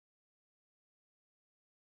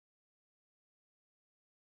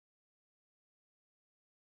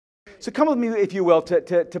So come with me, if you will,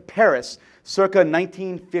 to Paris, circa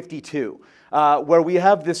 1952, where we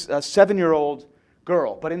have this 7-year-old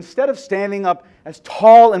girl. But instead of standing up as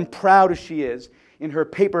tall and proud as she is in her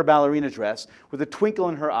paper ballerina dress, with a twinkle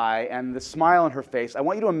in her eye and the smile on her face, I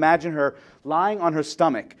want you to imagine her lying on her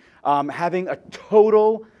stomach, having a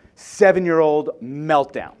total 7-year-old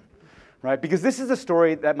meltdown, right? Because this is a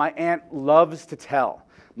story that my aunt loves to tell.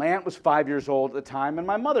 My aunt was 5 years old at the time, and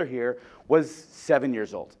my mother here was 7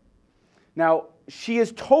 years old. Now, she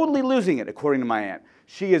is totally losing it, according to my aunt.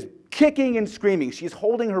 She is kicking and screaming. She's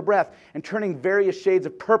holding her breath and turning various shades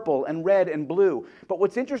of purple and red and blue. But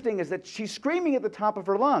what's interesting is that she's screaming at the top of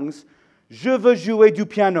her lungs, "Je veux jouer du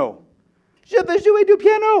piano." "Je veux jouer du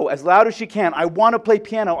piano," as loud as she can. "I want to play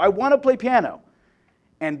piano. I want to play piano."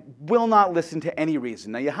 And will not listen to any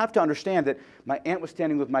reason. Now, you have to understand that my aunt was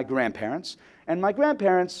standing with my grandparents, and my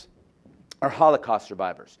grandparents are Holocaust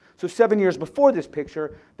survivors. So 7 years before this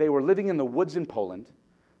picture, they were living in the woods in Poland.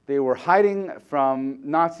 They were hiding from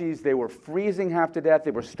Nazis. They were freezing half to death. They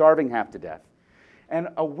were starving half to death. And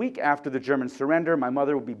a week after the German surrender, my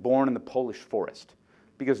mother would be born in the Polish forest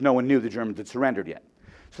because no one knew the Germans had surrendered yet.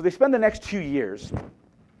 So they spend the next 2 years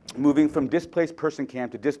moving from displaced person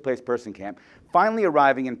camp to displaced person camp, finally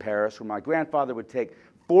arriving in Paris, where my grandfather would take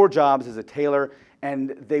 4 jobs as a tailor, and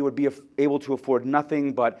they would be able to afford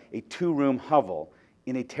nothing but a 2-room hovel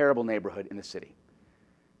in a terrible neighborhood in the city.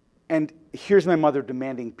 And here's my mother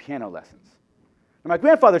demanding piano lessons. And my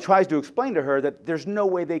grandfather tries to explain to her that there's no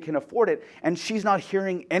way they can afford it, and she's not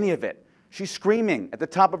hearing any of it. She's screaming at the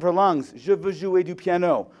top of her lungs, "Je veux jouer du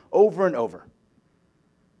piano," over and over.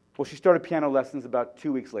 Well, she started piano lessons about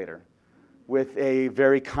 2 weeks later with a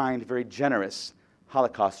very kind, very generous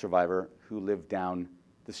Holocaust survivor who lived down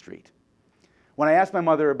the street. When I asked my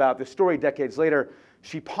mother about this story decades later,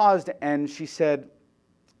 she paused and she said,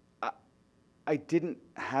 I didn't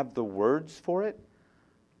have the words for it,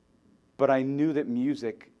 but I knew that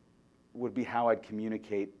music would be how I'd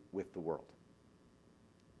communicate with the world.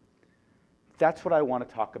 That's what I want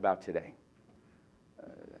to talk about today.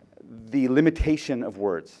 The limitation of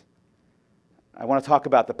words. I want to talk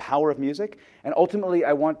about the power of music, and ultimately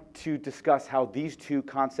I want to discuss how these two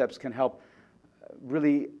concepts can help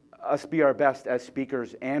really us be our best as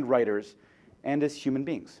speakers and writers and as human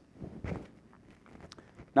beings.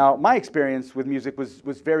 Now, my experience with music was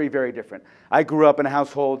very, very different. I grew up in a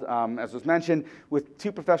household, as was mentioned, with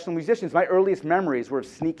 2 professional musicians. My earliest memories were of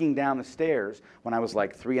sneaking down the stairs when I was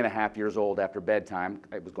like 3.5 years old after bedtime.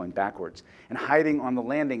 I was going backwards, and hiding on the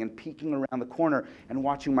landing and peeking around the corner and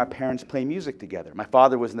watching my parents play music together. My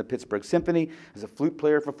father was in the Pittsburgh Symphony as a flute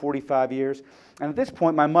player for 45 years. And at this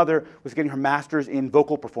point, my mother was getting her master's in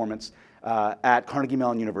vocal performance at Carnegie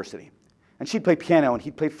Mellon University. And she'd play piano and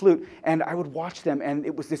he'd play flute, and I would watch them, and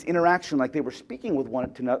it was this interaction like they were speaking with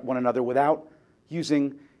one another without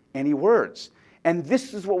using any words. And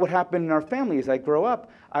this is what would happen in our family as I grow up.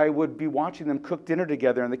 I would be watching them cook dinner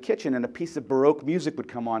together in the kitchen, and a piece of Baroque music would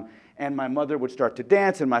come on, and my mother would start to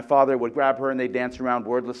dance, and my father would grab her, and they'd dance around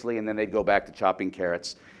wordlessly, and then they'd go back to chopping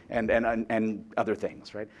carrots and other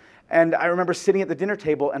things, right? And I remember sitting at the dinner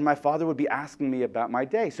table, and my father would be asking me about my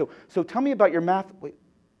day. So tell me about your math. Wait.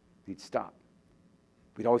 He'd stop.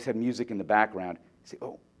 We'd always had music in the background. He'd say,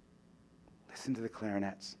 "Oh, listen to the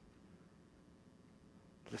clarinets.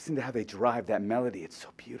 Listen to how they drive that melody. It's so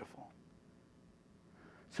beautiful.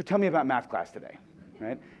 So tell me about math class today,"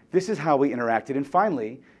 right? This is how we interacted. And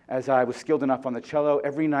finally, as I was skilled enough on the cello,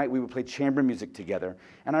 every night we would play chamber music together.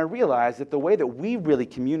 And I realized that the way that we really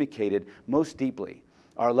communicated most deeply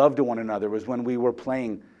our love to one another was when we were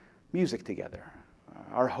playing music together.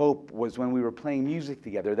 Our hope was when we were playing music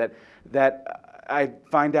together, that I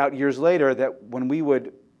find out years later that when we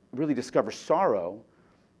would really discover sorrow,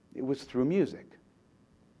 it was through music.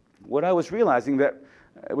 What I was realizing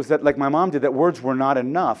was that, like my mom did, that words were not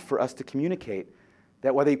enough for us to communicate,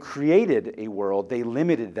 that while they created a world, they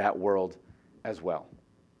limited that world as well.